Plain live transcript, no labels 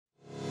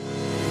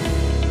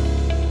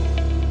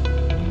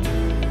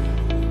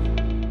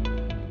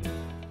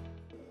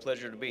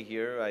pleasure to be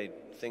here. I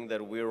think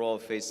that we're all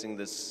facing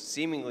this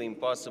seemingly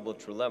impossible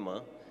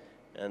trilemma,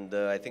 and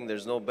I think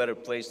there's no better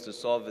place to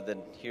solve it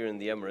than here in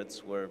the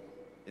Emirates, where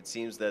it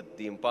seems that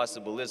the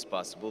impossible is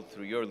possible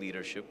through your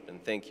leadership,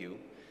 and thank you.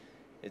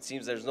 It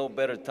seems there's no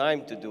better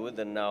time to do it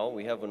than now.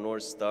 We have a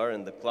North Star,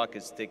 and the clock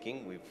is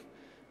ticking. We've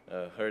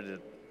heard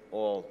it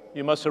all.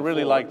 You must have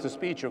really liked the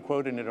speech. You're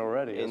quoting it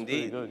already. Indeed, that's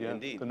pretty good, yeah.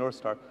 indeed. The North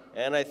Star.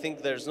 And I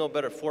think there's no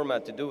better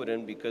format to do it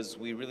in, because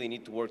we really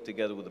need to work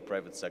together with the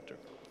private sector.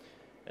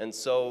 And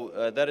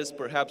so that is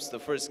perhaps the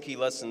first key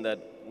lesson that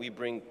we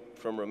bring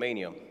from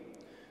Romania.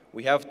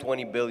 We have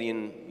 20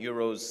 billion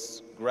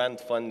euros grant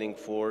funding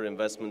for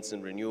investments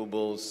in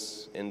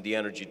renewables in the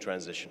energy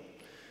transition.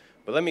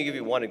 But let me give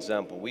you one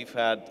example. We've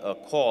had a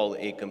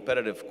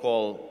competitive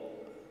call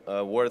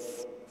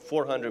worth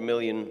 400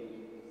 million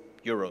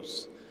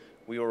euros.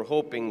 We were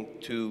hoping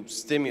to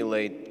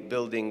stimulate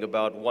building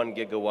about 1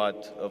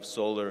 gigawatt of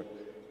solar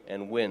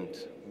and wind.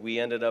 We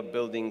ended up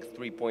building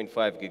 3.5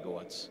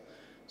 gigawatts.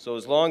 So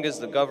as long as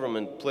the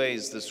government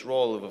plays this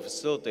role of a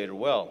facilitator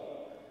well,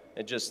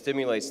 it just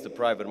stimulates the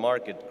private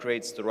market,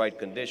 creates the right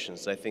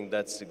conditions. I think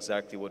that's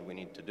exactly what we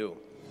need to do.